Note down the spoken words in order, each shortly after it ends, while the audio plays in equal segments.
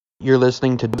You're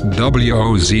listening to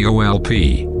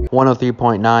WOZO-LP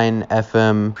 103.9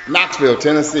 FM, Knoxville,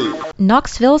 Tennessee.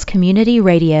 Knoxville's community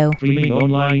radio. Streaming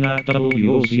online at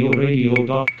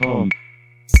WOZORadio.com.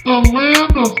 The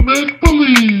land of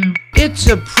make-believe. It's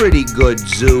a pretty good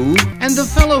zoo, and the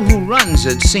fellow who runs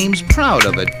it seems proud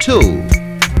of it, too.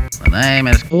 My name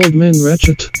is Old Man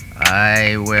Ratchet.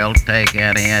 I will take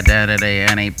any identity,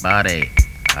 anybody.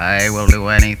 I will do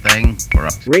anything for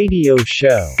a Radio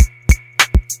show.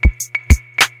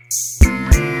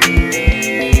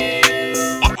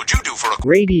 What would you do for a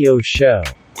Radio show.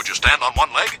 Would you stand on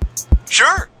one leg?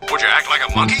 Sure. Would you act like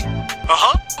a monkey?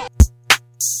 Uh-huh.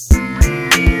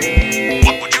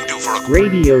 What would you do for a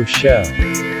Radio show.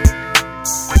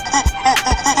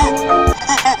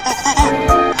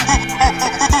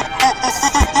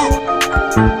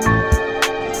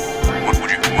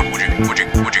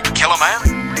 Would you kill a man?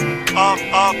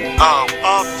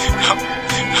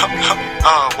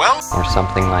 Well? or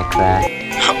something like that.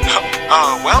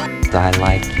 Well? I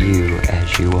like you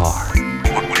as you are.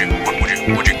 Would you?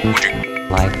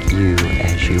 Like you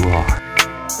as you are.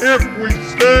 If we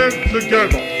stand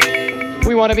together.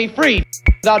 We want to be free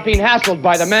without being hassled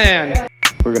by the man.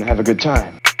 We're going to have a good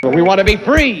time. But we want to be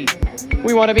free.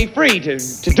 We want to be free to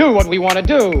do what we want to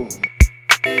do.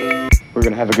 We're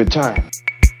going to have a good time.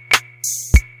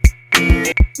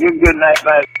 You good night,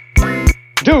 man.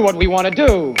 Do what we want to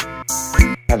do.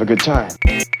 Have a good time.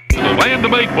 The land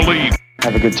of make-believe.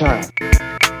 Have a good time.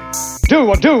 Do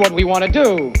what we want to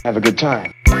do. Have a good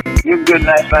time. You good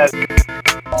night, man.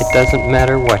 It doesn't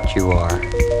matter what you are.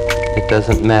 It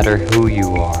doesn't matter who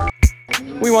you are.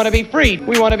 We want to be free.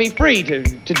 We want to be free to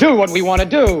do what we want to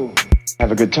do.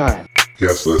 Have a good time.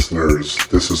 Yes, listeners,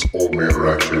 this is Old Man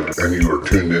Ratchet, and you are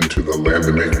tuned into the Land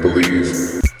of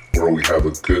Make-Believe, where we have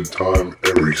a good time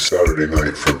every Saturday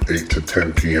night from 8 to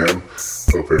 10 p.m.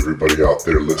 Hope everybody out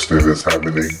there listening is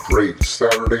having a great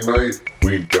Saturday night.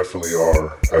 We definitely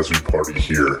are, as we party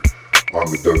here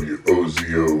on the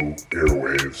WOZO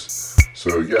airwaves.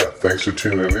 So yeah, thanks for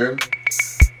tuning in.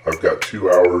 I've got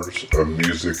 2 hours of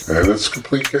music, and it's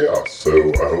complete chaos. So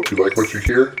I hope you like what you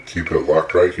hear. Keep it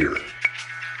locked right here.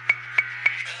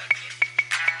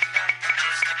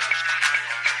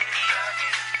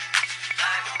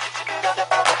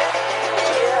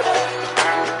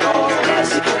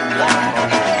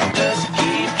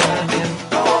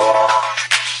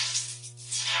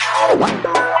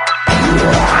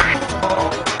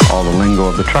 All the lingo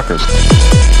of the truckers.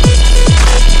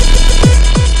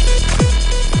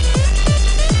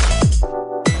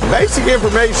 Basic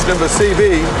information of a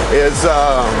CB is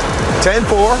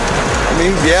 10-4.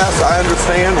 Means yes, I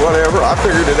understand, whatever. I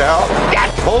figured it out.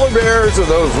 Polar bears are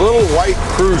those little white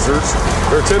cruisers.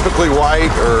 They're typically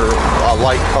white or a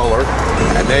light color,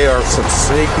 and they are some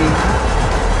sneaky,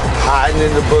 hiding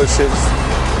in the bushes,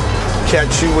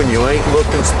 catch you when you ain't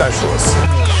looking specialists.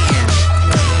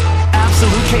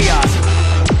 Absolute chaos.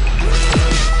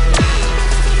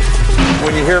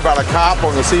 When you hear about a cop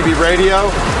on the CB radio,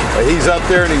 he's up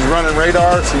there and he's running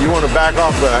radar, so you want to back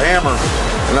off the hammer.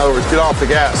 In other words, get off the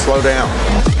gas, slow down.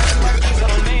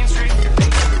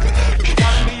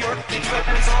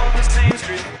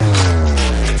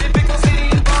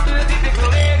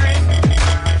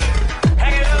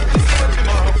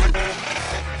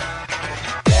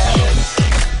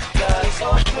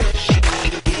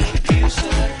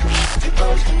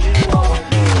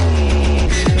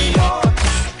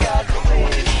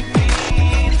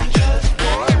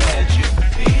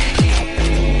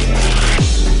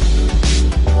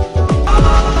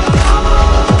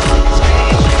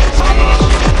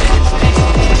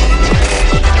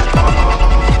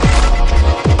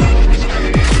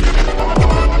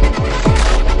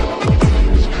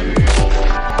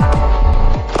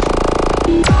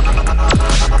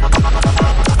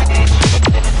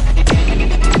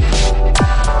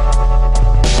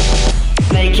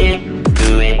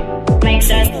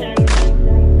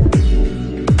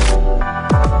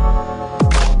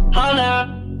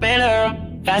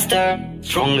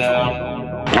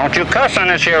 Don't you cuss on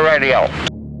this here radio.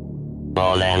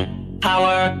 Rolling.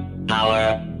 Power,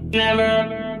 never.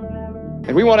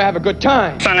 And we want to have a good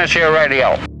time. On this here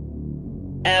radio.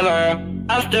 Ever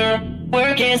after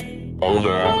work is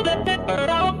over.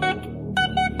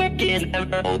 Work is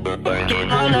never over. Work it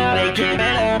harder, make it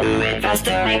better. Do it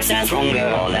faster, makes us stronger.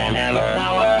 Rolling ever.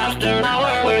 Hour after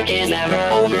hour, work is never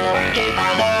over. Work it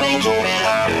harder, make it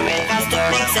better. Do it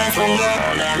faster, makes us stronger.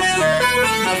 Rolling ever.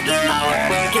 After hour,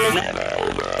 work is never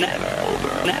over. Never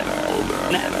over. Never over. Never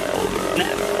over. Never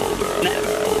over. Never over.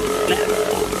 Never over. Never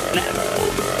over. Never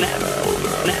over. Never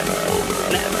over. Never over.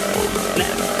 Never over.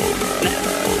 Never over. Never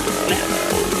over. Never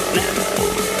over. Never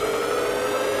over.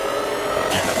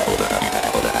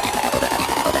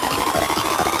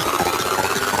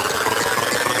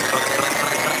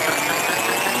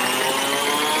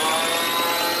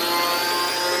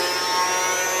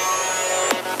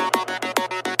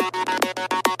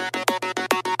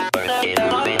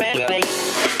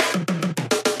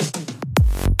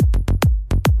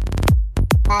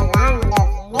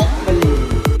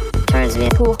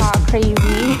 crazy.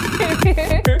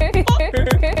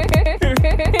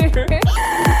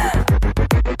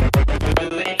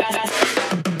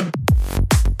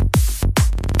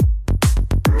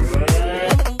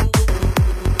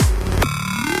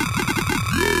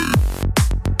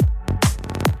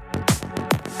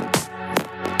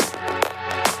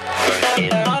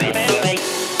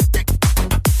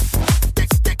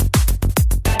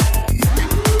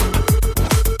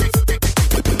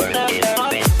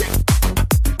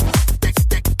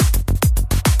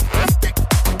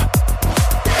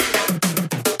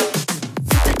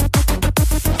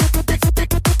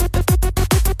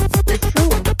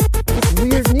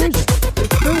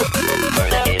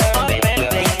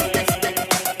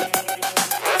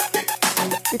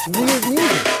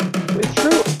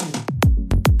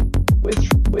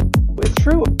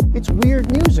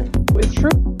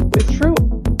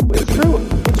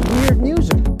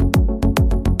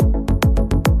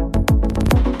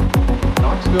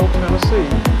 Knoxville, Tennessee.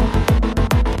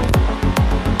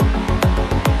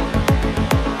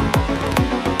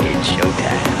 It's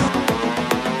showtime.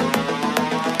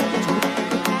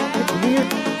 It's weird.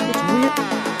 It's weird.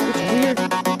 It's weird.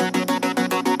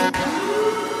 It's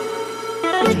weird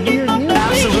music.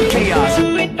 Absolute chaos.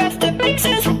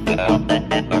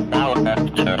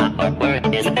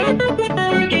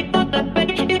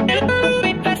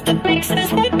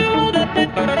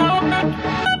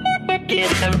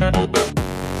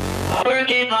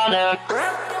 Working harder,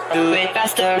 do it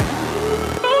faster.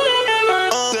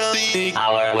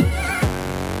 Hour.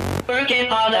 Working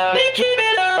harder, make it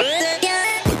better.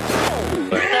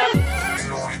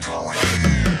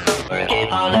 Working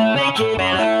harder, make it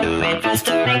better. Do it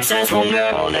faster, makes us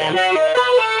longer. More than ever.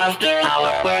 After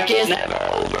hour, work is never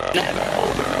over, never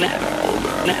over, never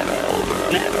over, never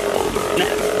over, never over,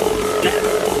 never over, never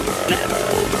over, never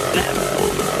over, never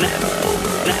over, never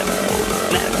over, never over, never over.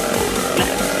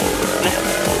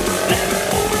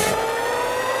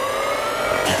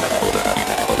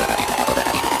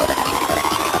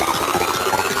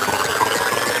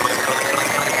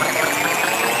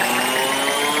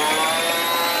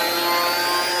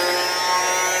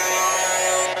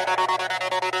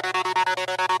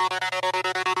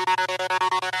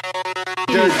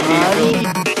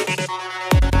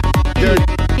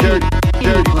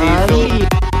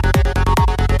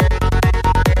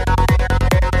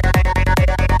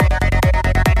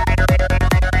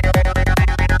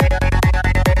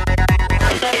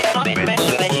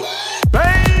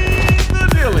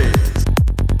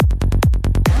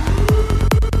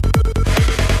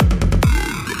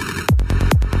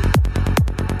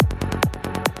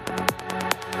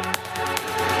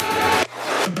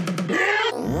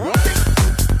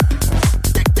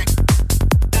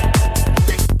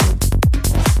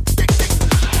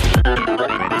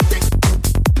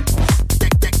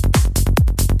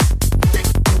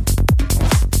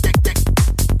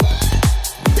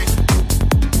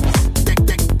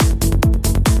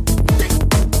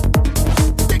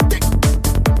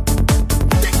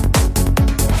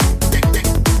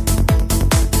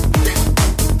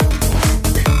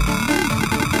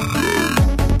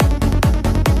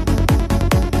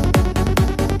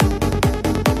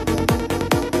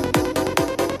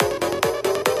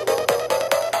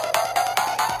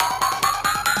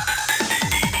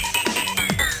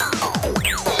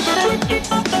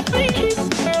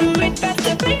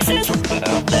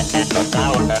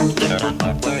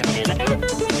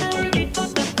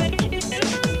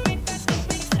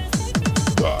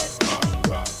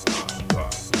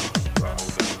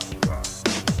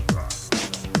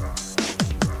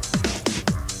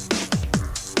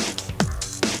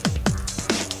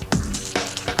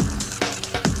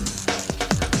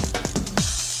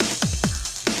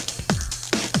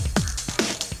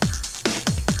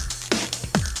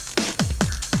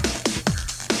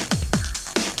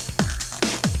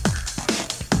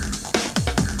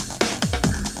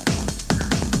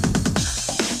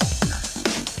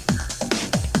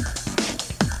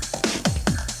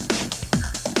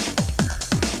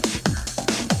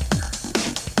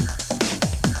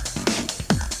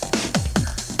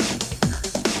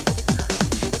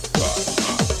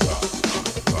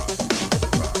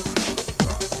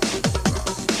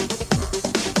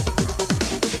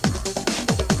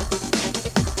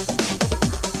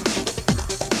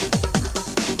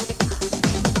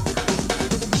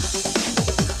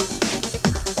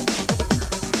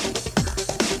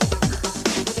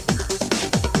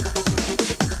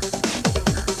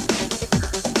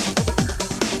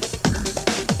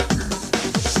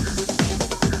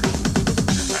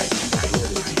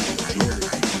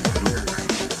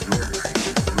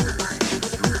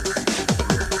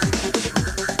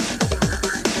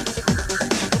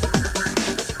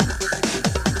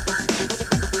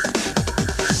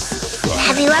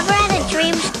 you ever had a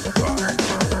dream?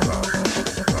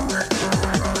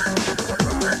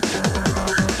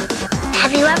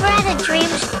 Have you ever had a dream?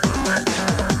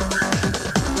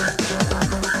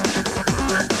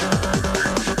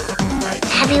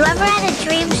 Have you ever had a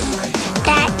dream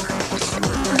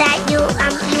that you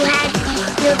had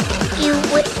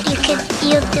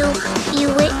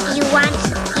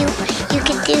you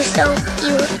could do so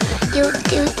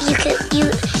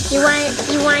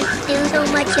you want to do so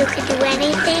much you could do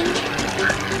anything?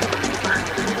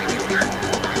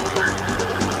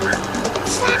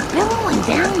 What's that billowing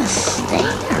down the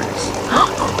stairs?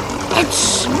 It's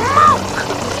smoke!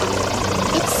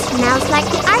 It smells like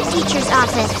the art teacher's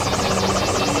office.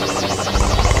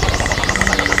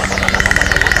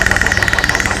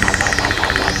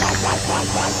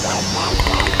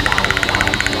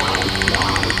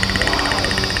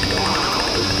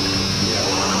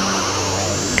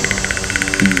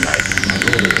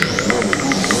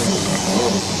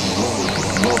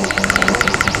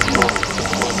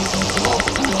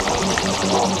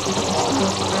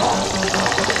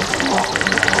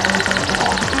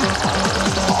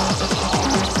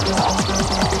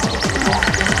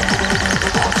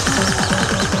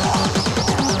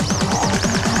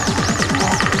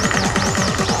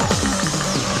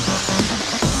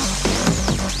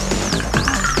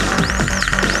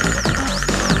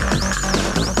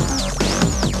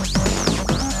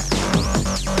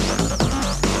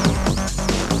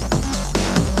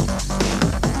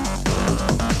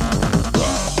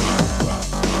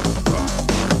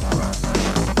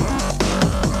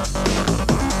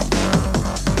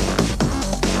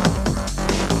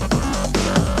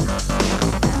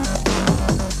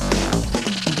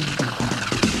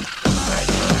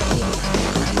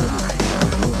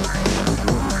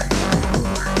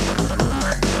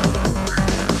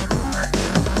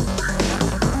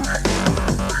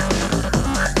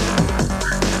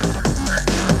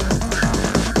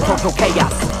 Total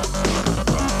chaos.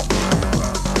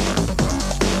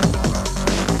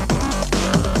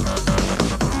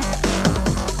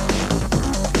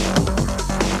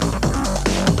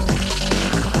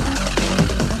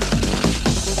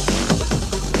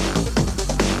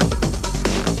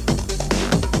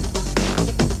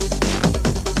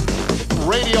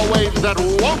 Radio waves that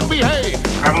won't behave.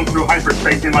 Traveling through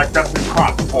hyperspace in like dust and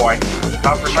crops, boy.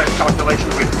 Without precise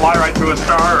calculations, we'd fly right through a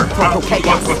star or Total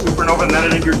chaos. to a supernova and then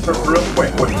it into your surf real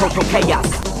quick. What do you Total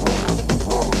chaos.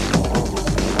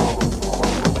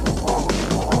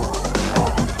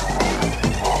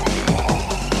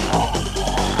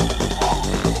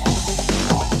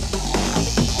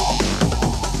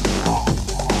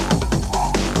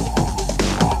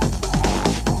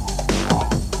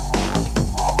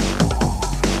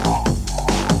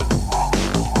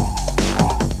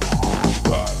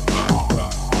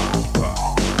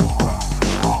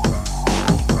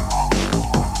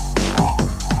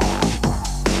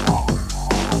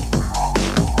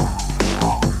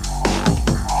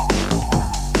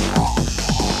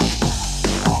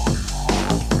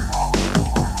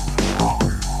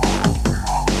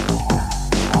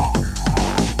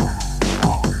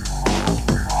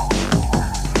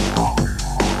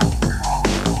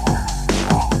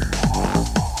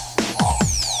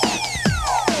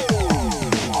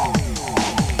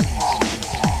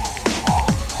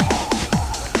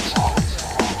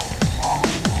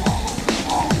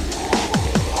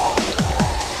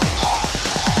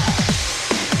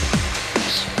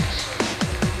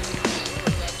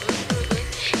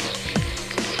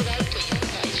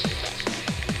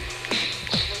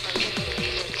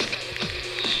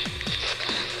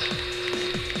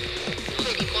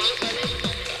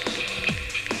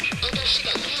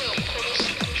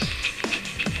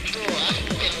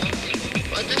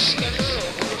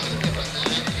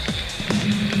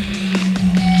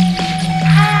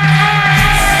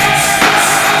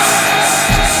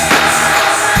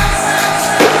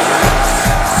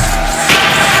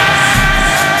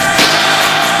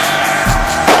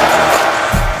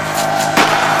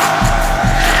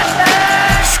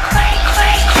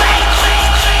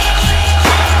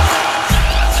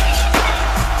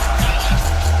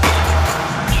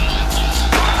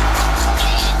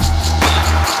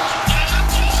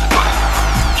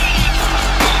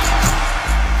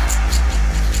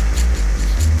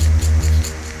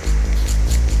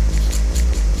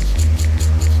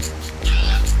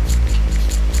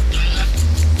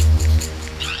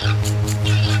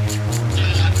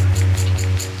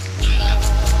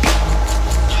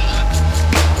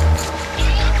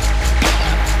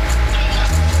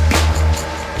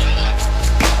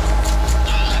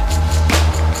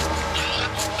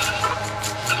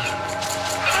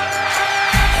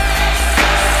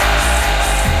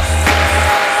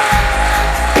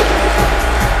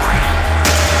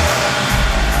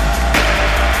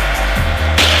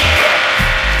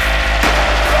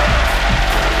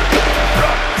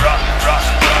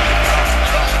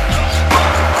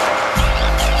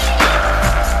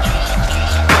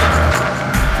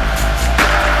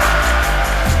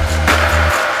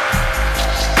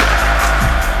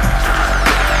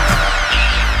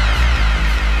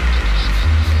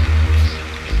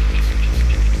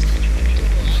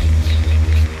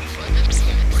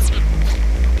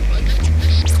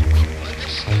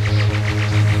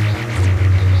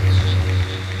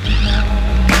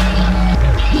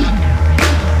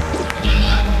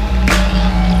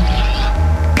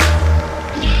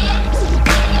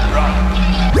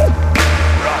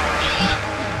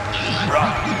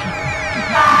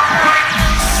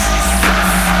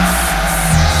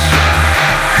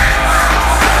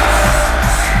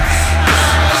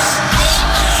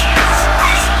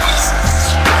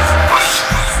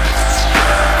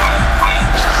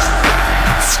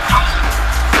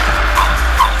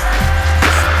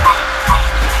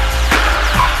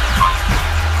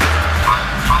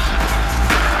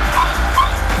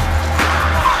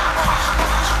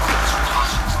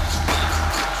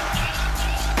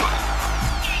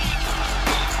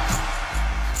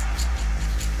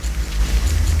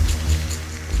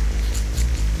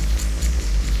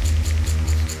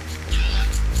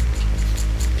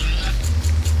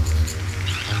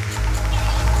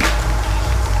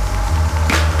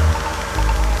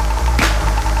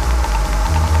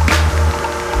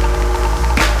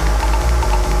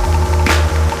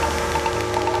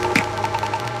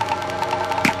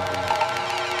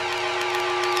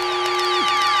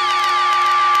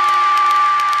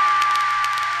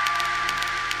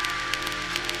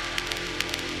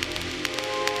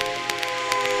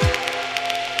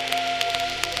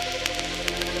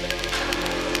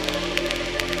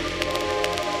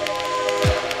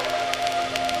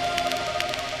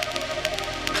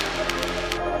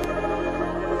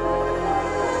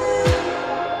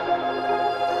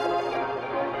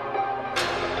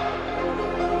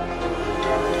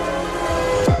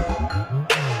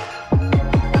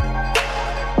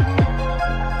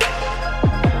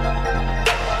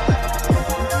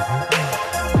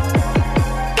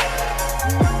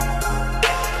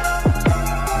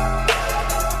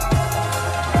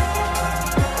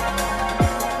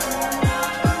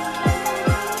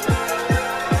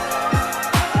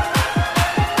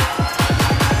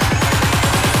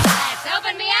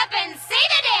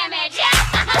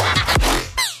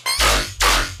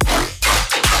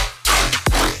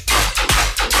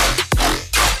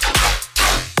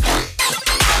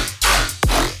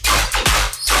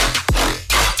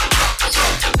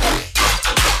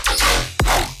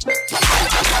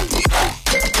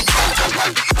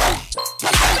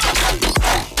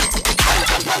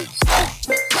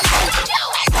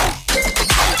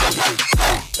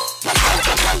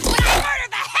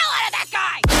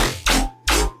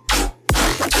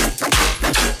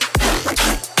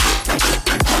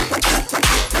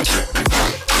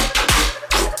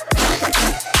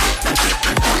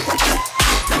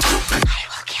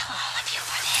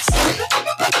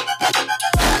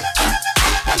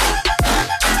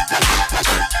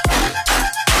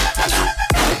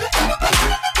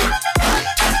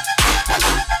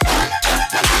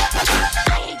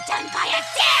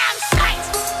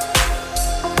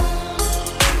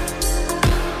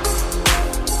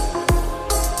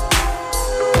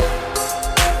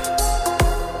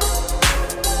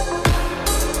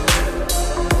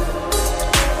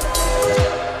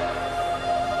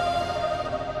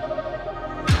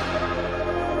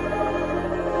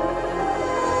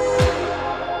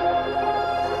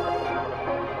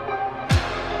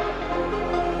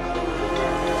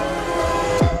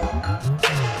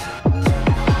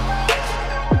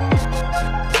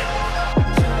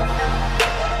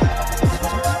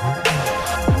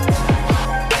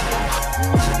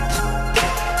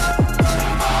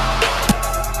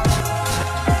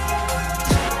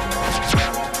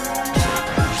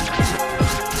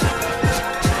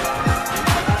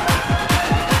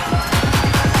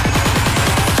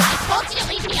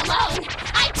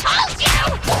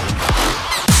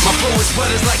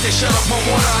 like they shut up my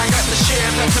water. I got the share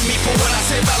left to me for what I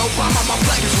say about Obama. My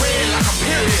flag is red like a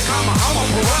period, comma. I'm a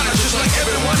piranha just like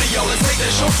every one of y'all. Let's take that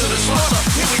show to the slaughter.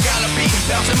 Here we gotta be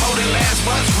bouncing more than last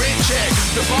month's rent check.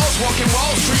 The boss walking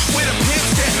Wall Street with a pimp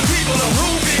stat. People are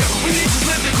Rubia. We need to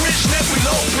slip the grit snap. We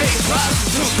low paid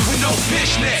prostitutes with no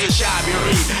fishnet. Shabby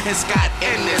Reed and Scott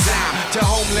and Nizam. To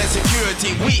Homeland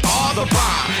Security, we are the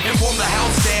bomb. Inform the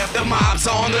house staff, the mob's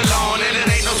on the lawn. And it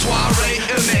ain't no soiree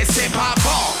unless it pop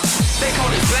on. They call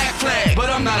this black flag, but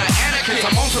I'm not an anarchist.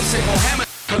 I'm on some simple hammer.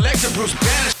 Collector Bruce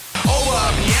Banner. Over a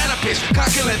piano pitch.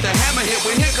 Cocky let the hammer hit.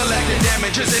 We're here collecting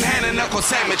damages and hand and knuckle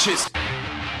sandwiches.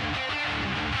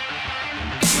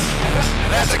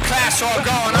 There's a class war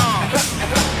going on.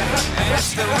 And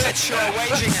it's the rich who are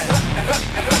waging it.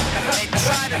 They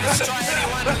try to destroy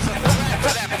anyone who's a threat to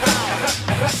their power.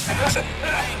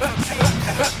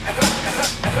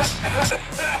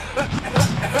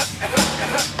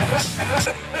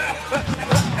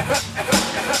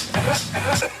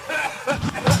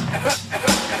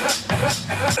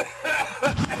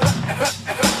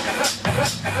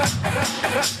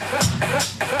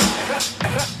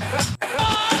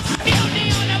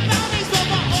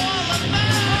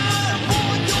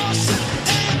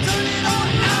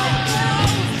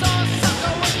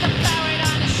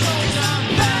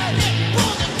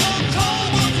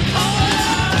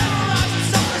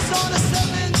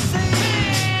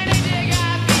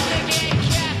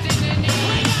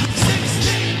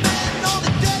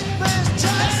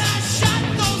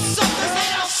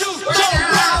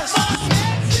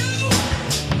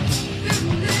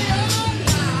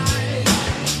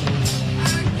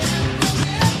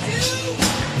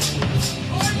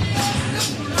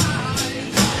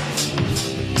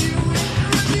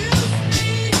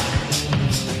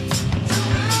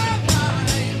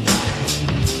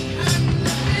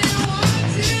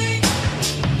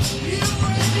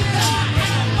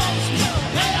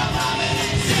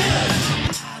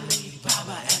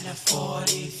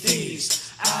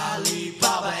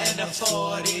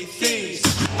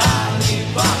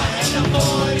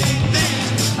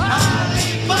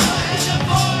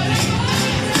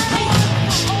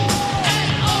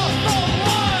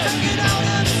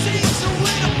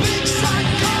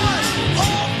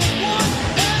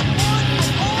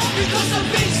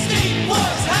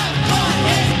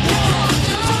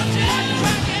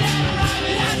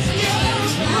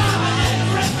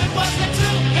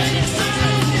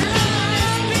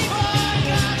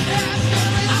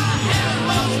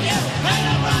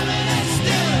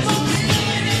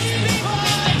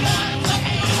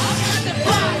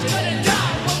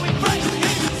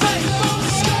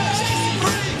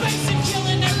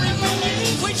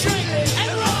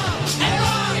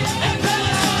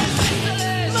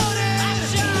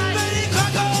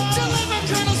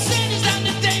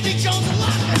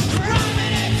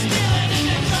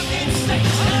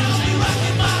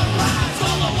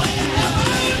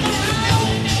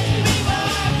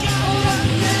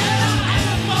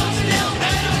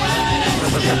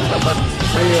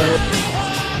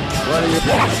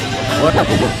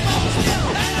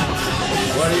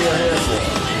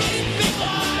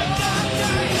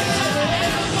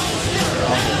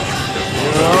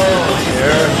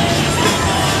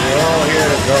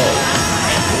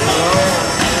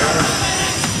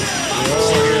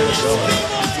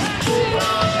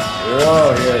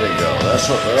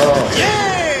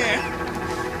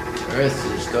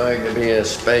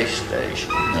 Space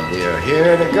station, and we are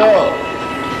here to go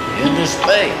into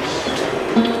space.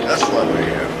 That's what we're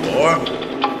here for.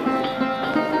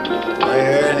 Do I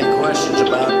hear any questions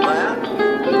about that?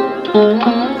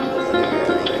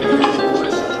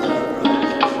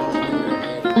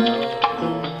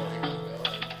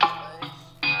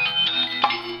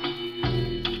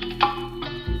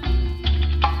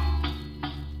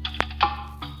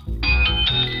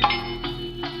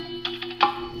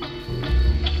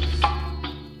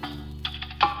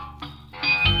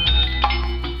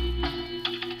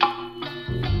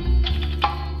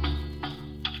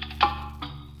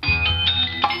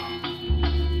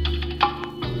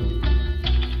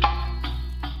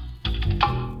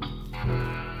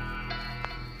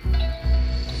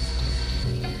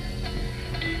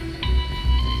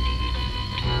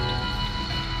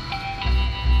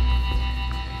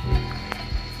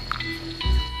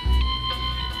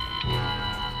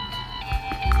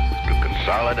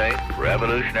 Consolidate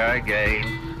revolutionary gain.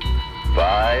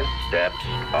 5 steps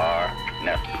are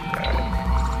necessary.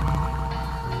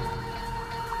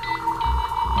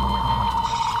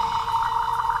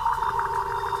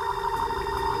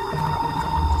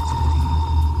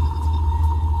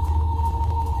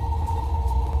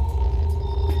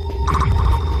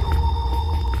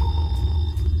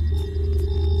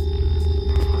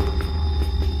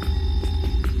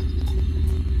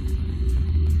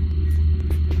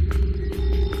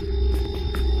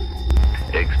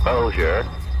 future.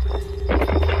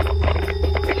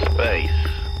 Space.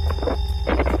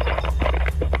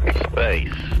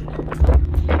 Space.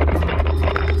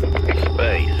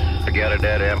 Space. Forget a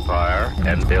dead empire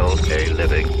and build a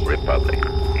living republic.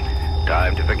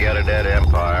 Time to forget a dead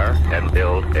empire and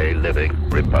build a living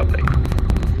republic.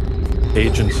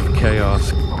 Agents of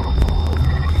chaos.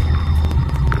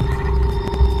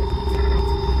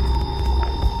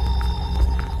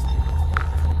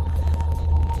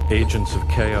 Agents of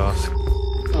chaos.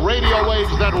 Radio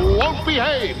waves that won't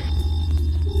behave.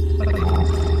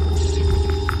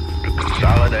 To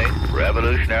consolidate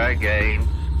revolutionary gains,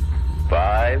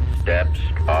 5 steps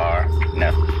are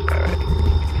necessary.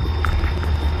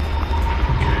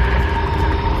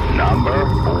 Number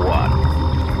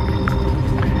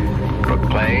 1.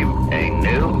 Proclaim a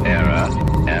new era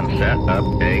and set up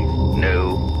a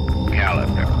new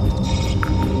calendar.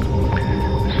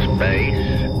 Space.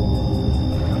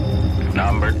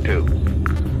 Number 2.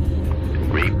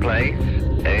 Replace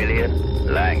alien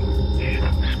language.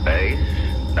 Space.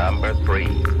 Number 3.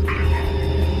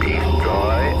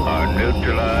 Destroy or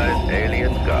neutralize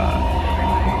alien gods.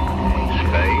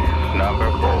 Space. Number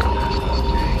 4.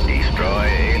 Destroy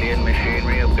alien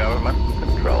machinery of government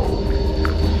control.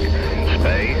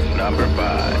 Space. Number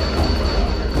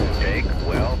 5. Take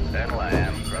wealth and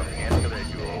land from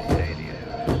individual aliens.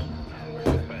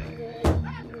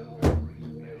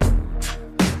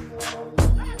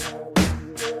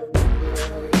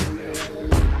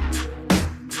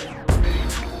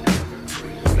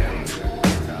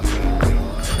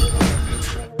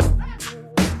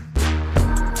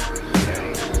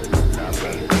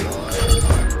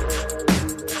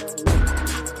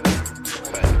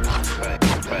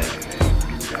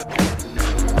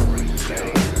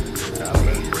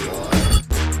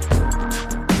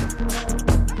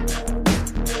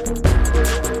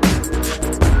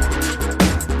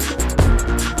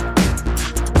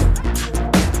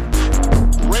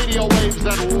 Radio waves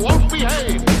that won't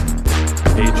behave.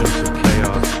 Agents of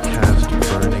chaos cast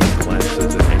burning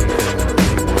glances at anything or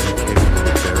anyone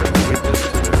capable of bearing witness to their condition.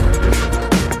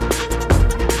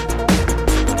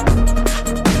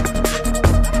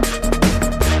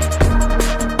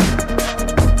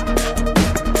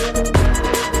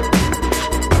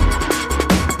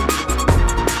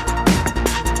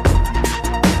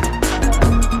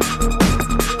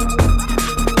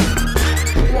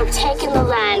 You have taken the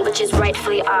land which is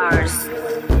rightfully ours.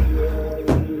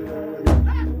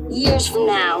 Years from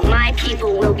now, my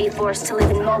people will be forced to live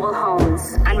in mobile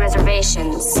homes on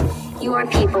reservations. Your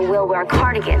people will wear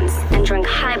cardigans and drink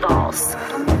highballs.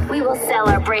 We will sell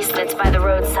our bracelets by the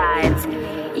roadsides.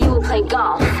 You will play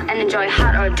golf and enjoy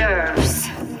hot hors d'oeuvres.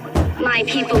 My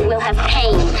people will have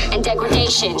pain and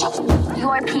degradation.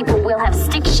 Your people will have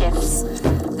stick shifts.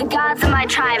 The gods of my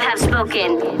tribe have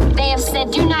spoken. They have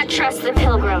said, do not trust the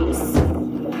pilgrims.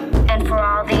 And for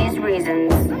all these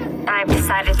reasons, I've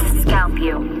decided to scalp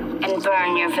you and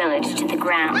burn your village to the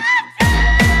ground.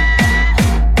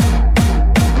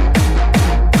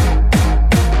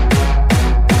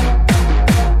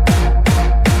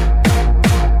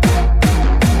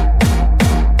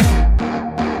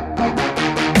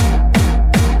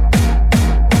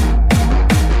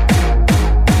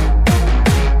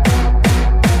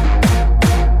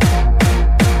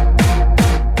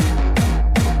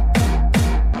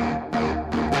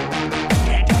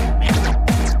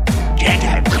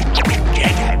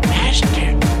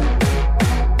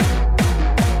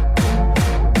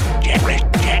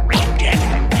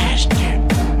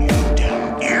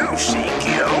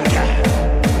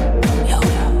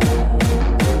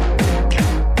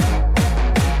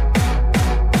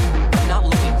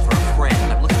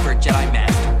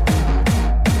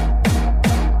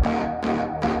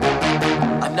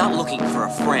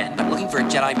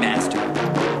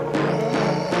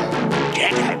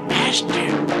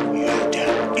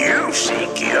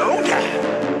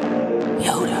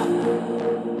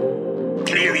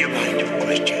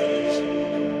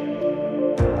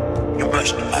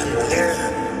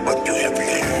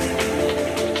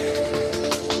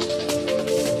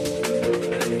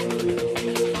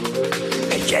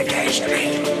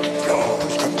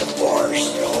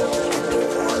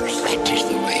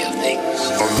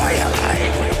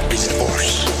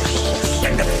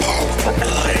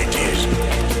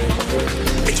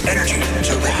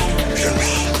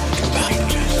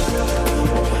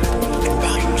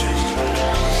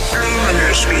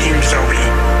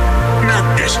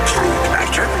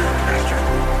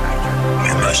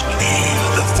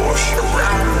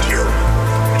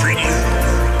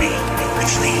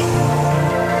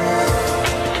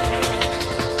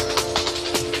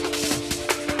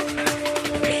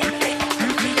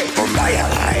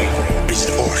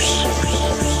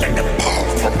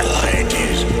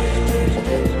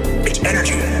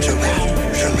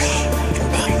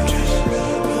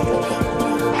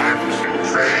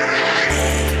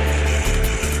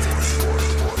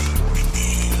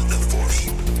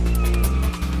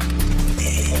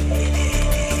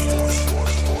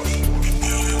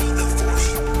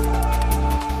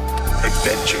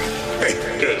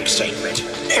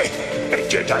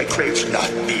 Jedi craves not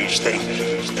these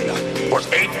things. For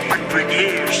 800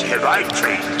 years have I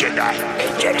trained Jedi,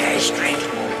 and Jedi's strength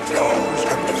flows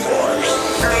from the Force.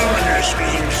 Luminously,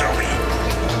 Zoe.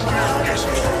 Yes,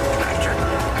 Master.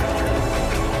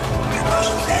 You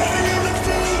must feel the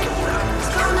thing.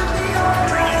 It's gonna be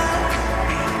alright.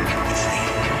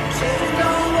 Say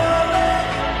don't worry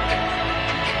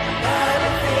about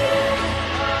a thing.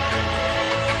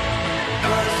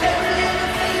 'Cause every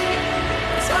little thing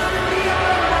is gonna be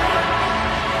alright.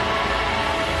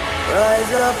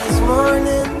 Rise up this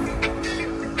morning,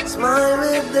 smile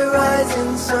with the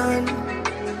rising sun.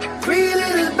 3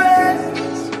 little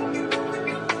birds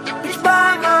reach by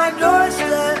my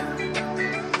doorstep,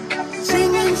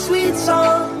 singing sweet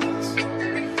songs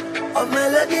of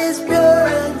melodies pure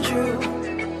and true,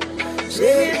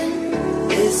 saying,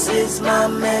 this is my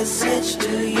message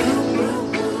to you.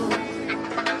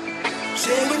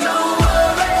 Singing, don't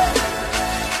worry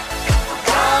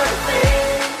about a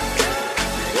thing.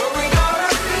 What we gonna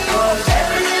do? 'Cause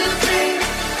every little thing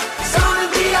is gonna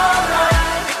be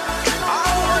alright.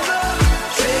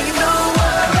 Singing, don't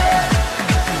worry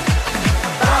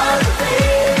about a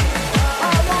thing.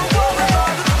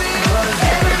 'Cause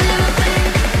every little thing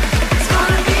is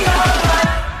gonna be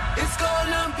alright. It's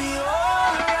gonna be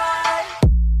alright.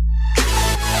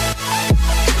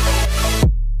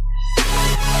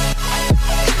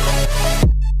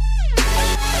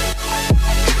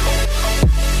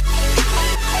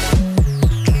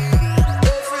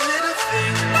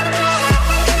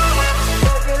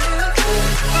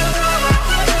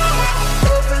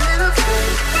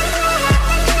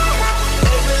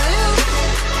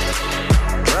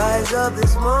 Rise up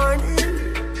this morning,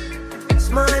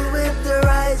 smile with the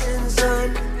rising sun.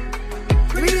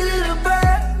 3 little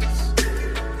birds,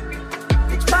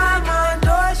 it's by my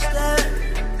doorstep,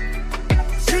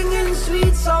 singing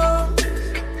sweet songs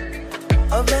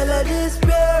of melodies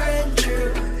pure and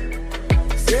true,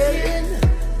 saying,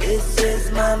 this is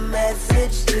my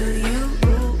message to you.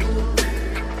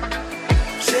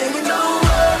 Singing, don't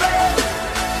worry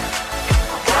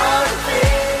about a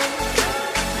thing.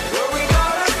 What we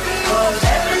gonna do? 'Cause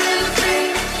every little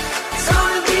thing is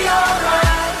gonna be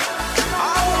alright.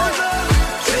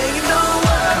 Singing, don't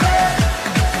worry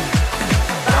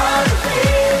about a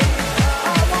thing.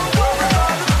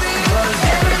 'Cause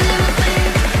every little thing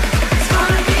is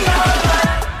gonna be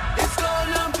alright. It's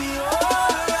gonna be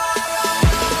alright.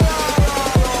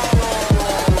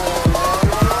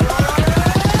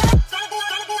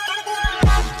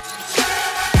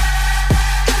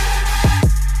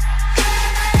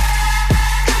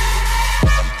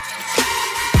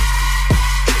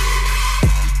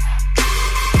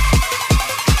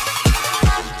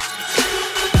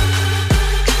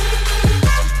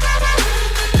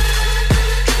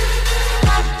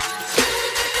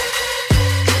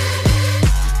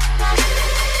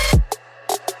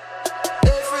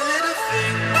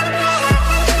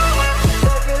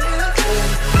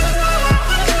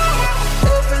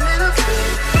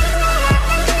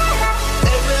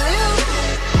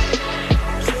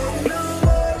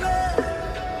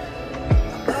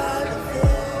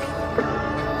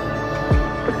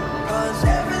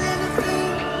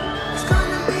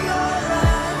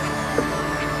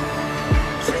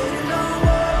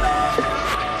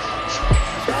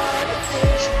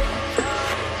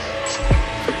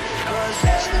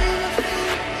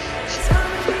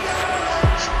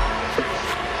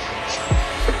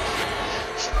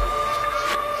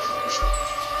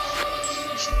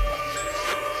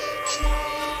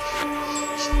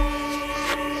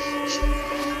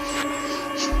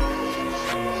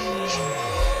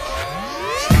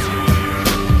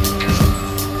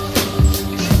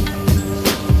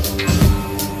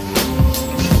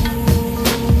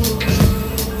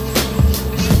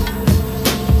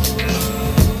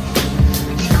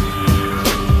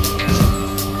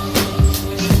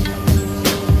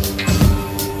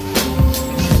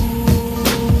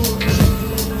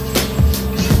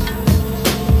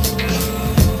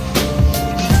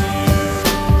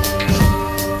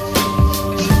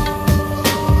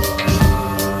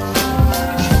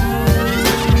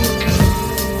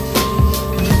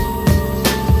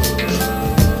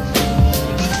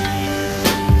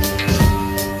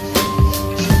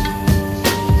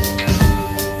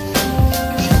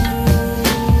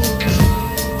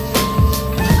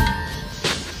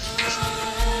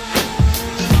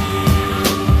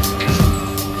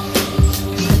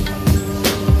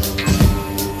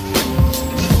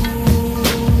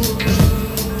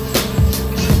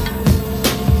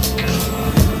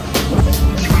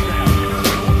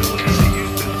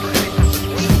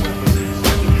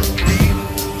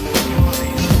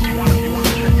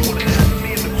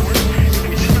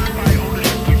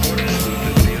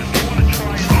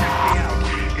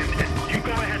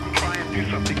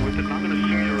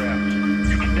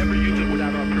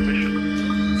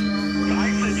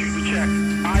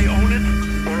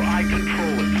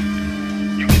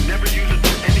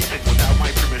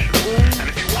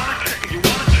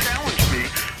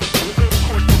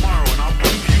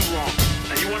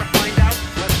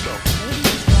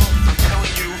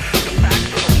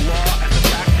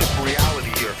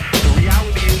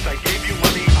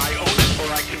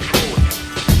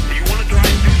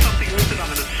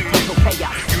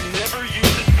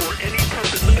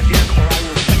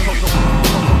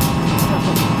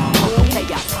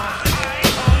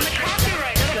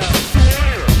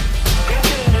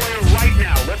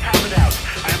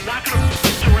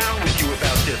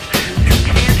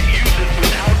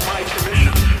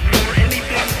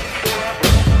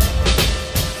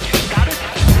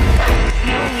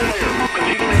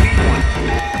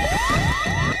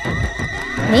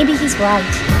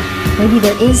 right. Maybe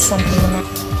there is something in that.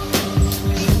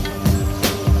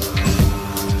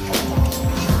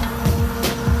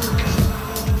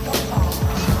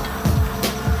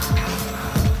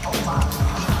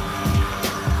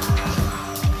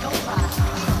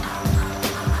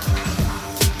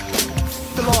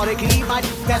 The Lord, they can eat my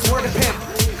that's word of pimp.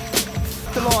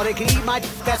 The Lord, they can eat my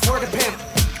that's word of pimp.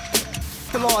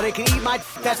 The Lord, they can eat my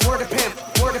that's word of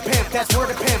pimp. Word of pimp, that's word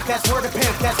of pimp, that's word of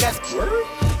pimp, that's word.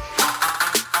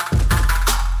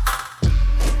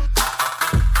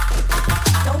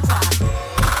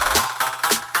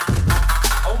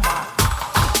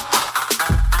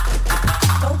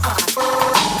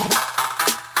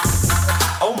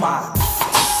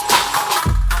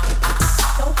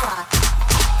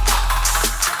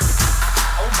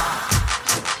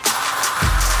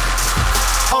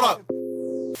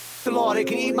 The Lord, they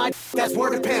can eat my that's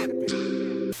word of pimp.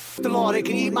 The Lord, they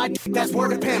can eat my that's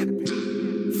word of pimp.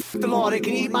 The Lord, they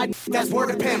can eat my that's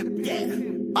word of pimp.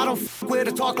 I don't f with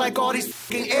to talk like all these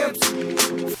fucking imps.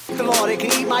 The Lord, they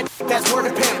can eat my that's word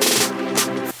of pimp.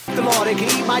 The Lord, they can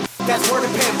eat my that's word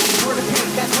of pimp. Word of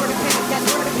pimp, that's word of pimp,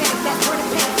 that's word of pimp, that's word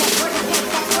of pimp, that's word of pimp, that's word of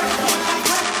pimp.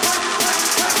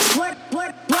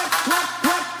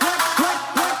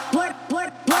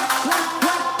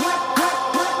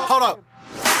 Hold up.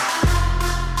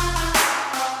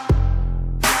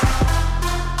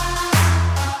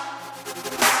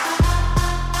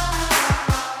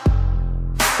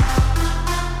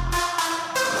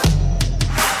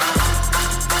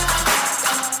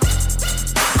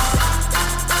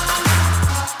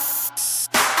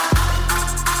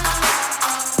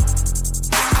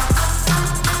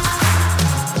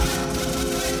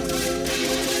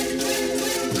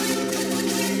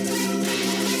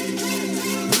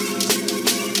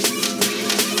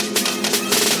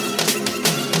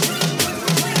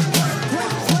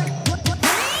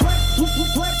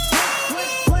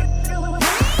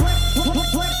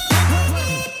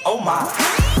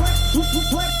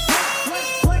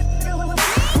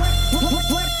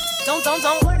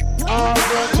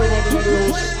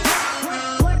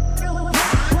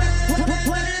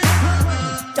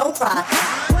 Don't cry.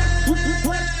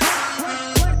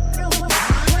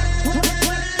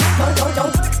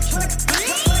 Don't.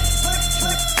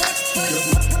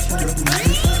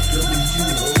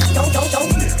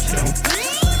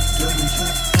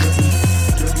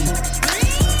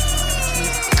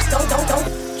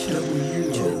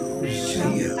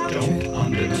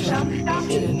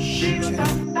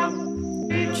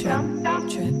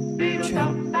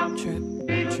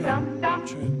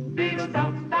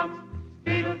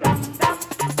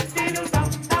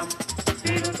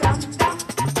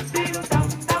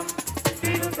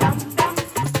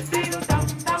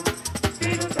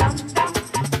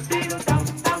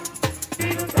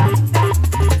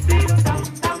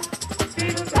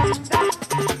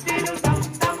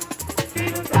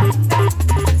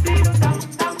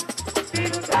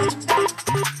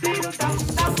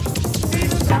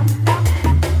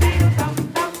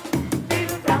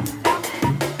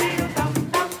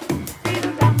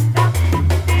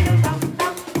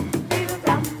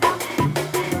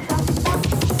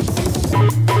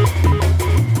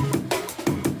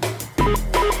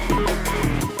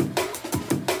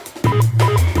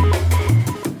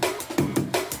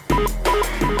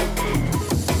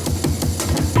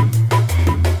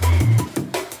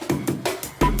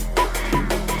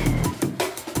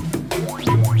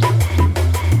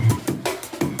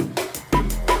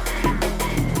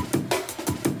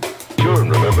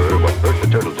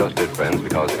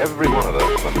 Because every one of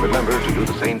us must remember to do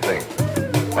the same thing.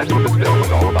 That's what this film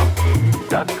is all about.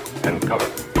 Duck and cover.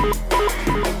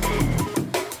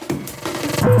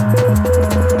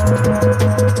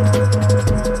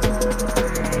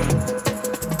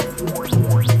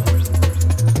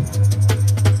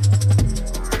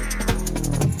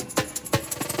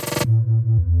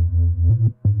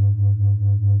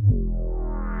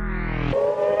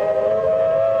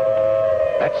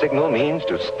 That signal means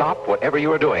to stop whatever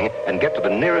you are doing and get to the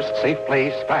nearest safe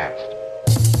place fast.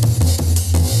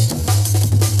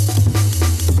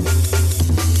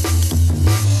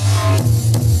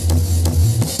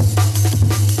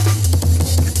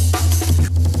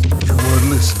 You are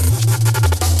listening.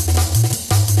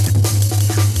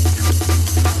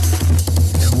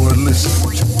 You are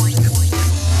listening.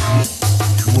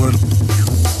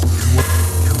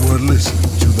 You are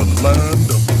listening to the land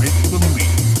of make-believe.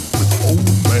 Old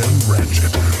Man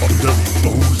Ratchet on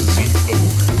WOZO,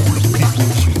 the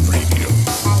People's Radio.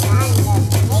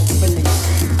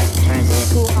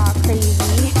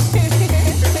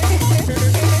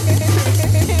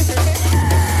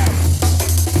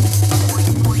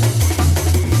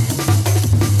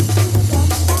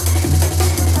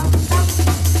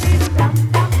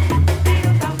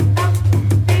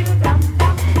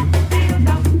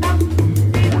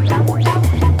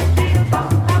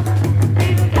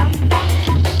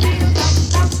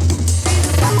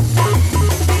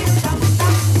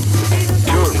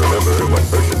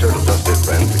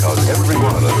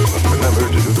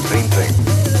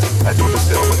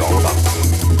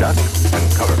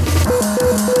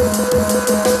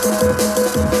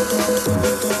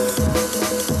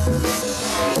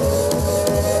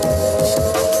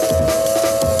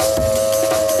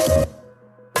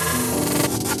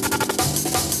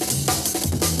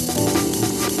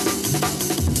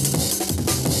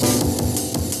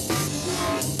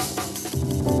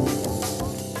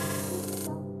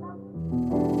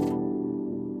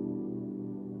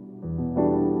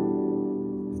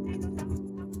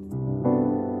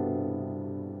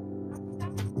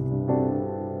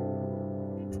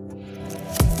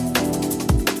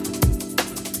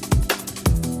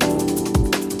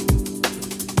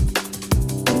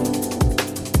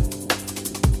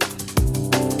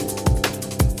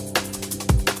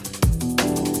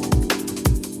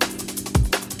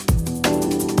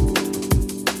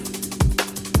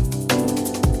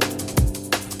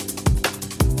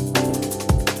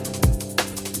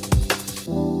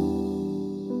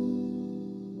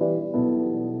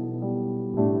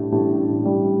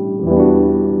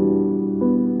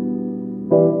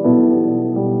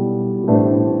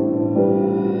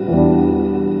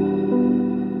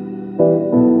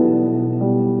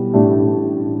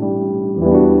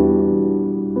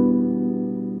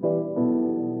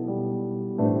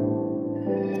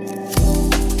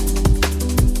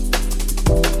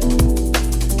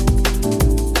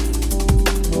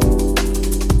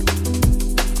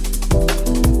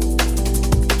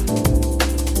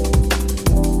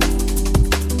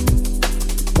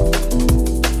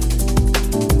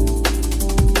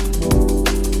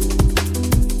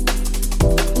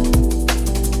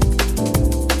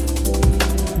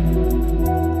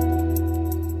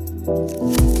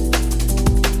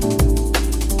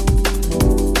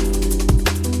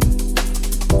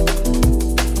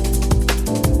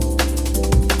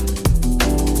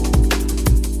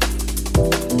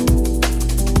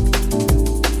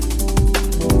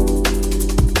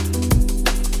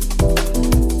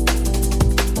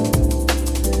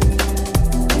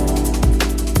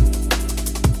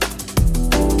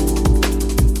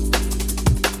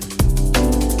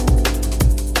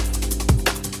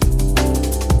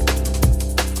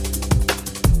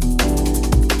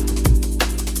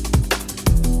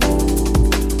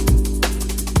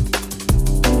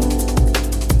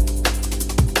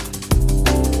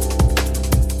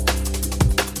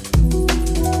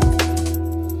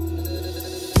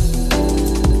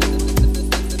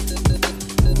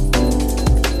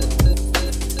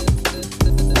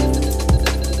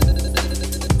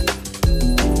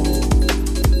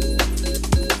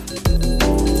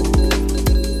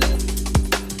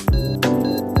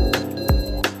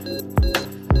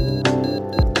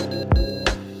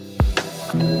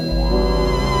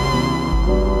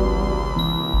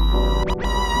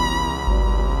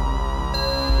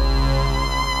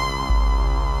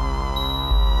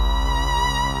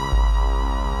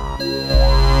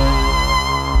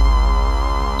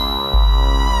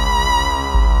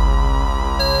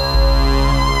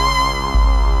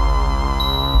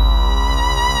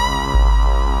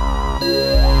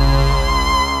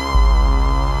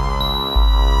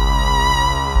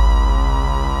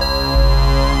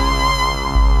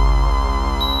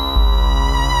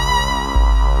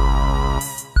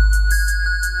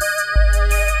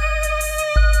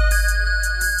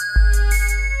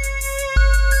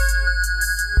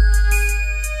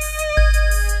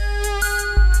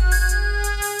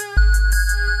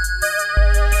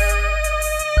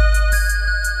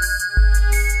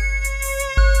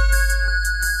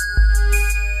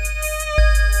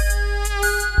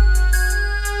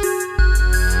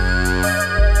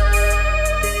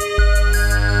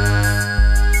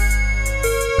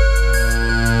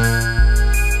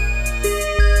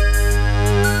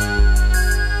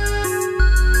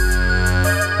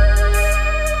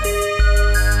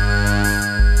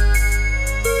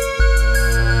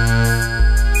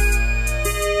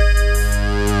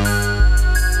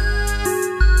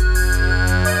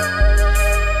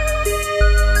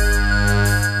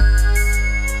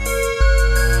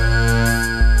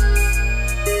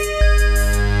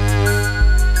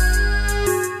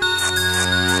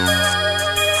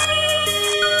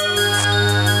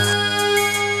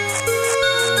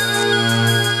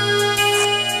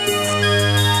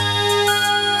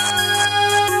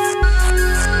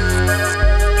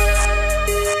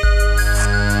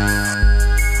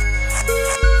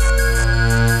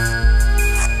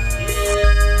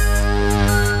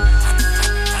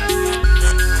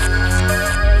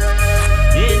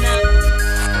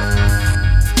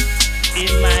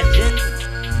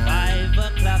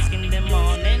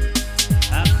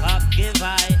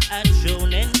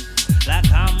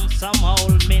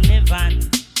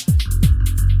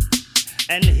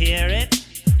 and hear it.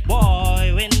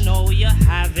 Boy, we know you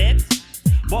have it.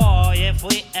 Boy, if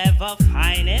we ever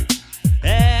find it,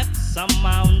 X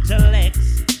amount of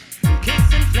licks,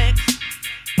 kicks and flicks,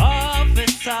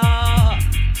 officer.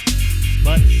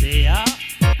 But see ya,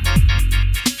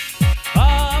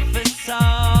 officer,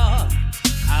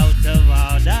 out of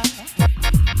order,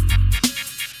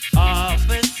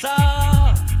 officer.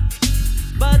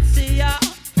 But see ya,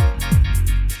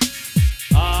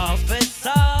 officer,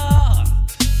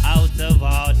 out of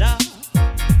order.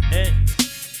 It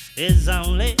is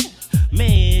only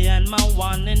me and my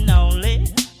one and only.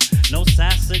 No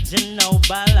sausage and no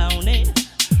baloney.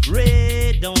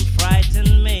 Ray, don't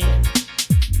frighten me.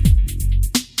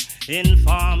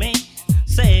 Inform me,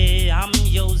 say I'm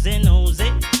using Uzi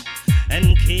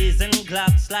and keys and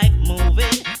Glocks like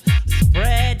movie.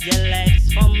 Spread your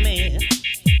legs for me,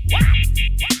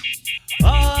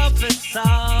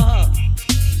 officer.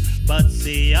 But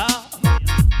see ya,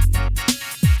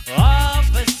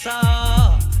 officer,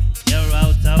 you're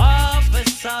out of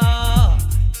officer.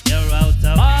 You're out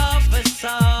of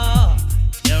officer.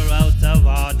 You're out of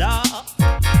order.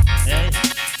 Hey,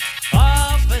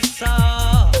 officer.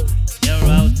 You're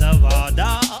out of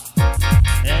order.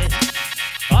 Hey,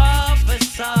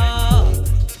 officer.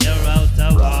 You're out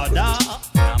of order.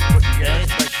 Hey,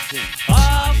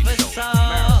 officer.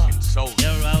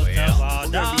 You're out of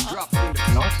order.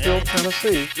 Knoxville,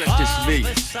 Tennessee. Just as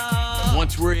civilians.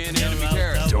 Once we're in enemy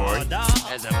territory,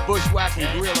 as a bushwhacking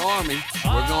guerrilla army,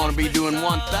 we're gonna be doing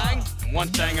one thing, and one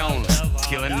thing only,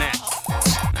 killing Nazis.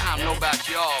 I don't know about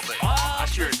y'all, but I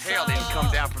sure as hell didn't come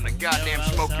down from the goddamn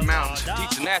Smoky Mountains to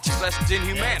teach the Nazis lessons in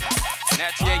humanity.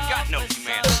 Nazis ain't got no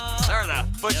humanity. They're the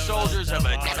foot soldiers of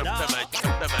a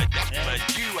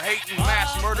Jew-hating,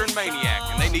 mass-murdering maniac,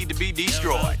 and they need to be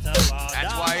destroyed.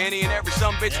 That's why any and every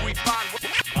sumbitch we find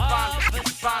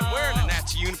wearing a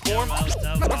Nazi uniform,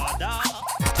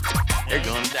 they're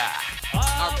gonna die.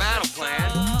 Our battle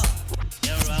plan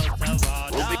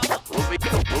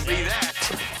will be that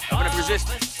of an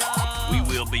resistance. We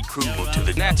will be cruel to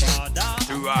the Nazis.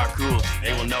 Through our cruelty,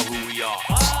 they will know who we are.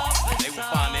 They will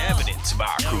find the evidence of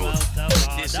our cruelty.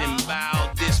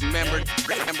 Disemboweled, dismembered,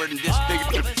 and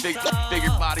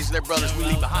disfigured bodies of their brothers we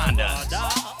leave behind us.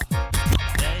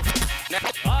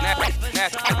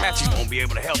 Nazis won't be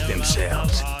able to help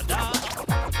themselves.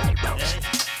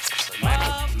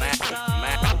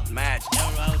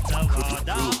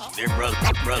 Their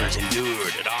brothers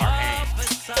endured at our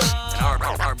hands,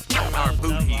 and our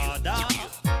boot heel.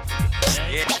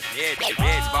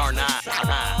 Edge bar 9.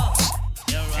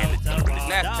 And the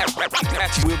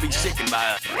Nazis will be sickened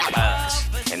by us,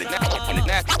 and the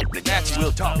Nazis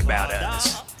will talk about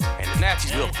us, and the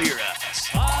Nazis will fear us.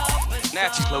 The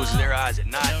Nazis closes their eyes at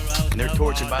night, and they're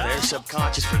tortured by their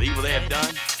subconscious for the evil they have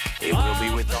done. It will be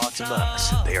with thoughts of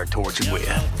us that they are tortured with.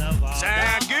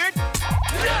 Sound good?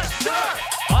 Yes, sir!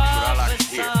 That's what I like to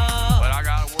hear. But I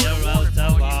got a word of warning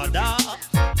for all you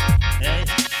Hey,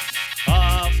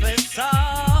 officer.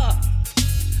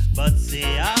 But see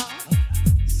ya,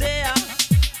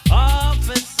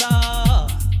 officer,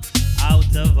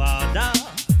 out of order.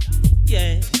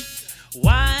 Yeah.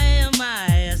 Why am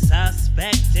I a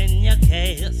suspect in your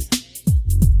case?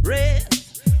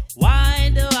 Riz, why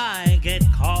do I get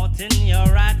caught in your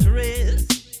rat race?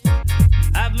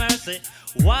 Have mercy,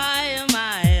 why am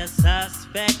I a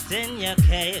suspect in your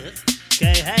case?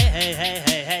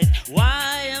 Hey,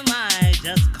 why am I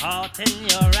just caught in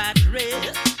your rat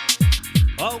race?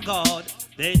 Oh God,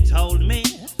 they told me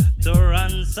to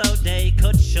run so they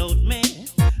could shoot me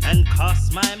and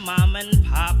cost my mom and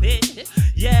poppy,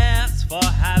 yes, for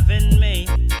having me.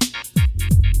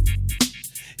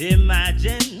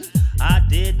 Imagine I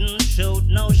didn't shoot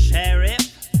no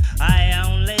sheriff, I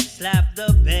only slapped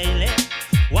the bailiff.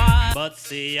 Why? But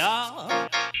see y'all,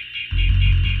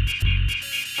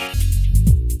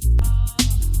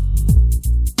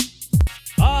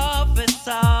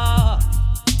 officer.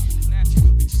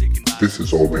 This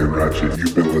is Old Man Ratchet.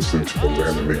 You've been listening to the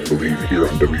Land of Make Believe here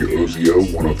on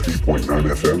WOZO 103.9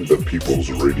 FM, the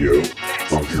People's Radio.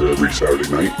 I'm here every Saturday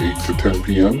night, 8 to 10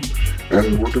 p.m.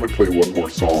 And we're going to play one more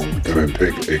song and then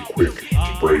take a quick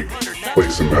break, play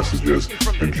some messages,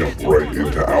 and jump right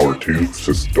into hour 2.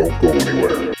 So don't go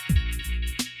anywhere.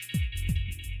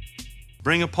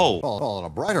 Bring a poll. On a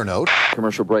brighter note,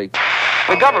 commercial break.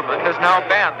 The government has now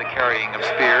banned the carrying of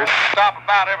spears. Stop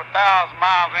about every 1,000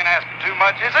 miles ain't asking too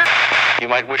much, is it? You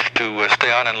might wish to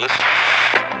stay on and listen.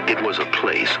 It was a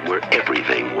place where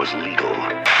everything was legal.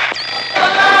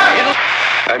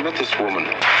 I met this woman.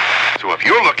 So if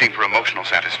you're looking for emotional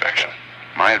satisfaction,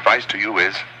 my advice to you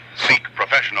is seek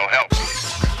professional help.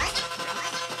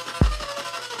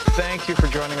 Thank you for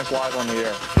joining us live on the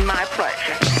air. My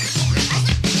pleasure.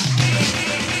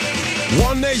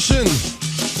 One nation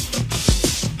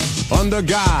under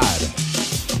God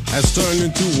has turned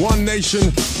into one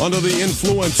nation under the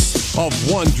influence of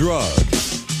one drug.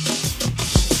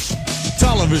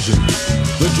 Television,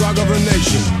 the drug of the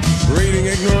nation, breeding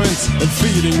ignorance and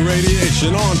feeding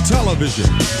radiation. On television,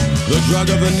 the drug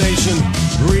of the nation,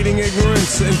 breeding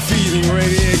ignorance and feeding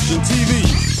radiation. TV,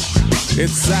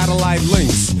 its satellite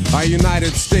links our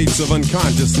United States of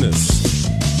unconsciousness.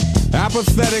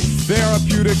 Apathetic,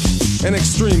 therapeutic, and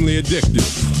extremely addictive.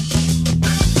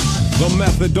 The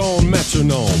methadone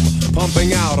metronome,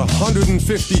 pumping out 150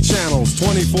 channels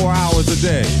 24 hours a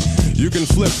day. You can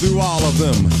flip through all of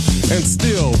them, and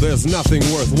still there's nothing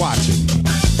worth watching.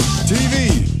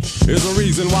 TV is the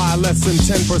reason why less than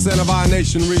 10% of our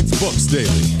nation reads books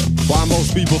daily. Why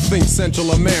most people think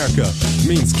Central America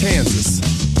means Kansas.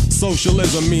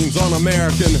 Socialism means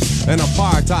un-American, and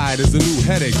apartheid is the new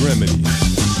headache remedy.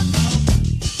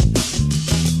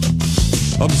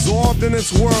 Absorbed in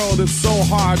its world, it's so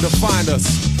hard to find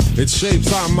us. It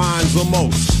shapes our minds the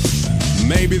most.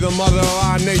 Maybe the mother of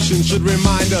our nation should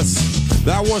remind us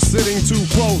that we're sitting too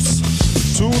close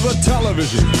to the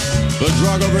television, the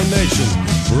drug of the nation,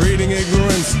 breeding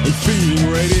ignorance and feeding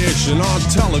radiation. On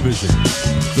television,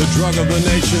 the drug of the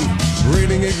nation,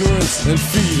 breeding ignorance and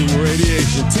feeding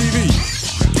radiation. TV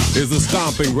is the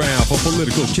stomping ground for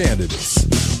political candidates,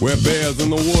 where bears in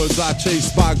the woods are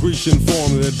chased by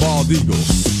Grecian-formulated bald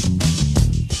eagles.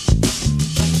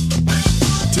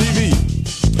 TV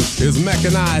is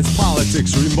mechanized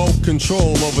politics, remote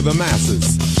control over the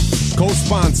masses,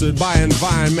 co-sponsored by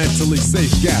environmentally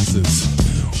safe gases.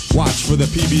 Watch for the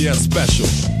PBS special.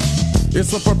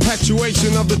 It's a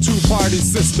perpetuation of the two-party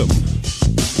system,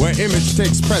 where image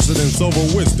takes precedence over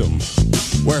wisdom,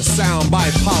 where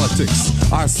soundbite politics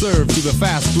are served to the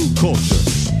fast food culture,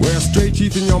 where straight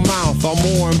teeth in your mouth are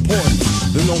more important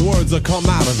than the words that come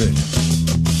out of it.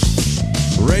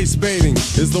 Race baiting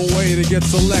is the way to get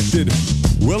selected.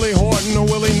 Will he Horton or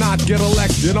will he not get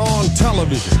elected? On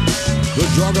television, the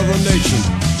drug of the nation,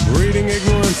 breeding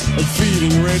ignorance and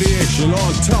feeding radiation.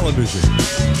 On television,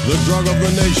 the drug of the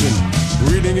nation,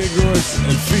 breeding ignorance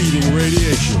and feeding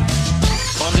radiation.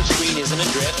 On the screen is an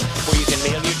address where you can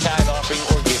mail your tithe offering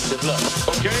or gift of love.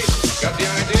 Okay, got the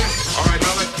idea? All right,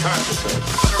 now let's concentrate.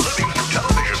 They're living through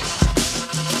television.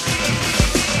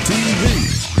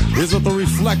 TV, is it the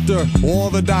reflector or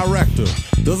the director?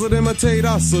 Does it imitate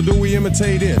us or do we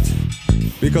imitate it?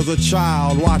 Because a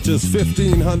child watches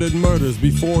 1,500 murders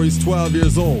before he's 12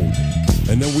 years old.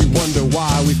 And then we wonder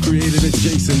why we created a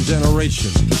Jason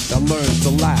generation that learns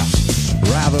to laugh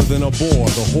rather than abhor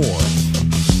the horde.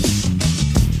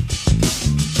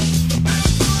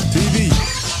 TV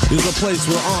is a place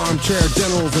where armchair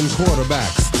generals and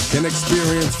quarterbacks can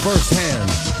experience firsthand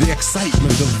the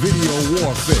excitement of video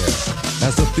warfare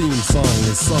as the theme song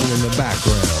is sung in the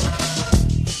background.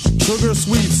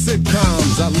 Sugar-sweet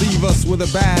sitcoms that leave us with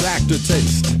a bad actor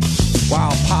taste,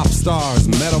 while pop stars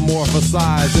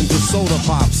metamorphosize into soda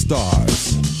pop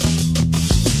stars.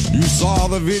 You saw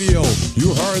the video,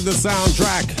 you heard the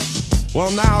soundtrack.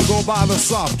 Well, now go buy the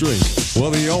soft drink.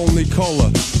 Well, the only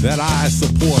cola that I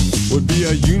support would be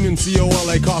a Union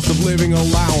COLA cost of living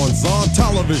allowance. On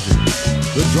television,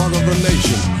 the drug of the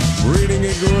nation, breeding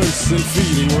ignorance and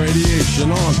feeding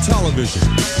radiation. On television,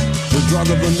 the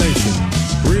drug of the nation,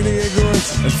 breeding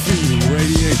ignorance and feeding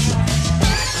radiation.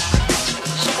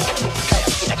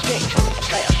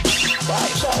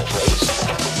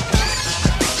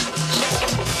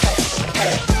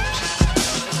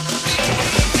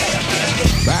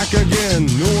 Back again,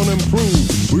 new and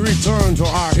improved, we return to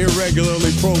our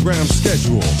irregularly programmed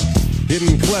schedule,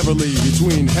 hidden cleverly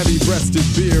between heavy-breasted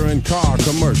beer and car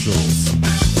commercials.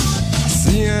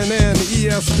 CNN,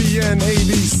 ESPN,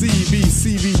 ABC,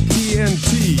 BCB,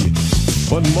 TNT,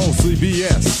 but mostly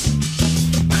BS.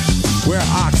 Where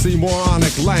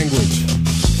oxymoronic language,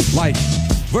 like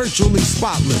virtually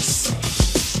spotless,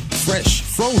 fresh,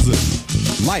 frozen,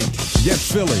 light yet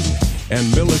filling, and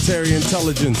military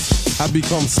intelligence have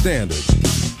become standard.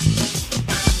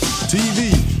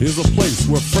 TV is a place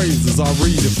where phrases are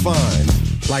redefined,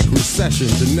 like recession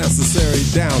to necessary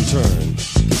downturn,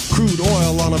 crude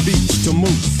oil on a beach to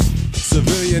moose,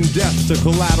 civilian death to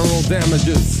collateral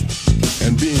damages,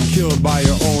 and being killed by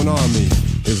your own army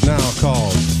is now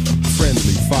called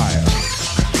friendly fire.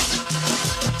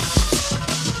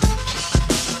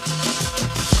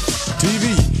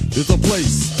 TV is a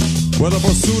place where the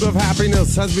pursuit of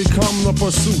happiness has become the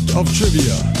pursuit of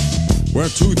trivia, where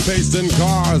toothpaste and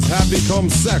cars have become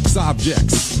sex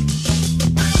objects.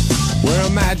 where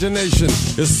imagination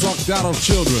is sucked out of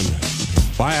children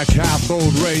by a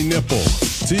cathode ray nipple.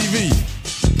 TV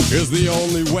is the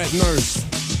only wet nurse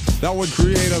that would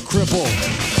create a cripple.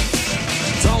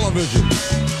 Television,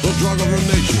 the drug of the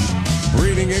nation,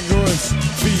 breeding ignorance,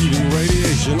 feeding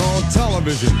radiation. On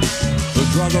television, the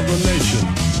drug of the nation,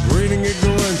 breeding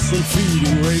ignorance and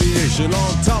feeding radiation.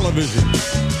 On television,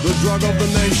 the drug of the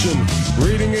nation,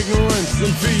 breeding ignorance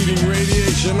and feeding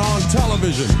radiation. On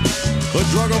television, the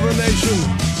drug of the nation,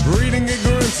 breeding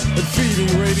ignorance and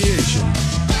feeding radiation.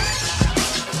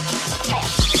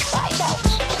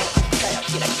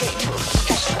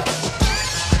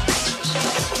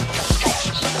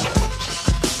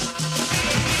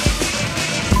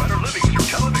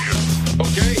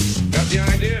 Okay, got the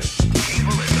idea?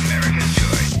 Evil is America's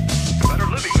joy. Better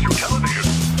living through television.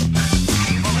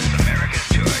 Evil is America's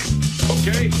joy.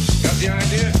 Okay, got the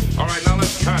idea? All right, now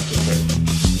let's concentrate.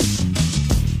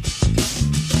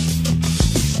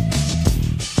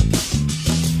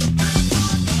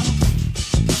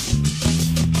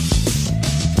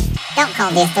 Don't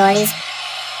call the authorities.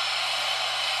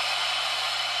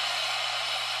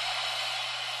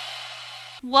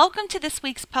 Welcome to this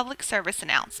week's public service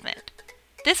announcement.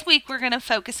 This week we're going to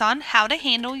focus on how to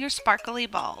handle your sparkly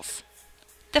balls.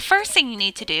 The first thing you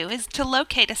need to do is to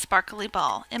locate a sparkly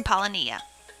ball in Polynea.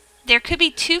 There could be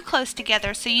two close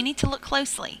together, so you need to look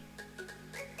closely.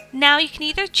 Now you can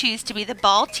either choose to be the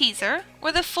ball teaser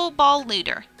or the full ball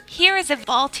looter. Here is a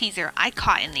ball teaser I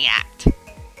caught in the act.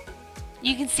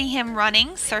 You can see him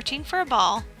running, searching for a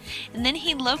ball, and then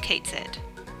he locates it.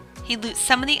 He loots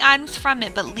some of the items from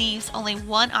it, but leaves only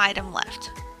one item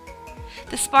left.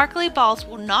 The sparkly balls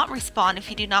will not respawn if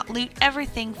you do not loot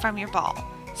everything from your ball,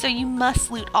 so you must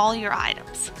loot all your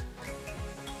items.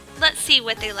 Let's see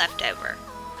what they left over.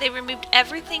 They removed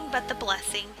everything but the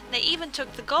blessing. They even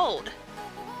took the gold.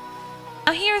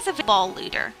 Now here is a ball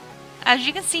looter. As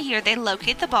you can see here, they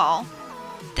locate the ball,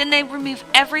 then they remove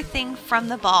everything from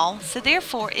the ball, so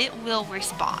therefore it will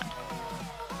respawn.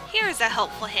 Here is a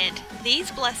helpful hint.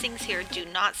 These blessings here do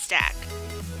not stack.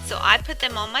 So I put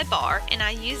them on my bar and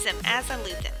I use them as I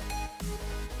loot them.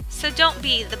 So don't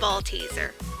be the ball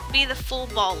teaser. Be the full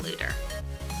ball looter.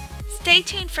 Stay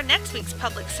tuned for next week's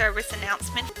public service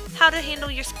announcement, how to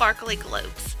handle your sparkly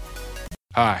globes.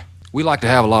 Hi, we like to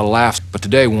have a lot of laughs, but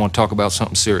today we want to talk about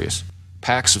something serious.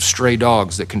 Packs of stray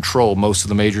dogs that control most of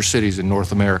the major cities in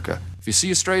North America. If you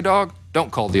see a stray dog,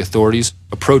 don't call the authorities.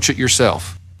 Approach it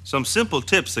yourself. Some simple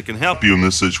tips that can help You in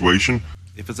this situation.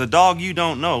 If it's a dog you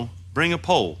don't know, bring a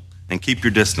pole and keep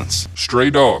your distance. Stray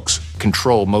dogs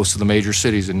control most of the major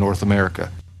cities in North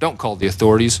America. Don't call the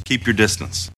authorities. Keep your distance.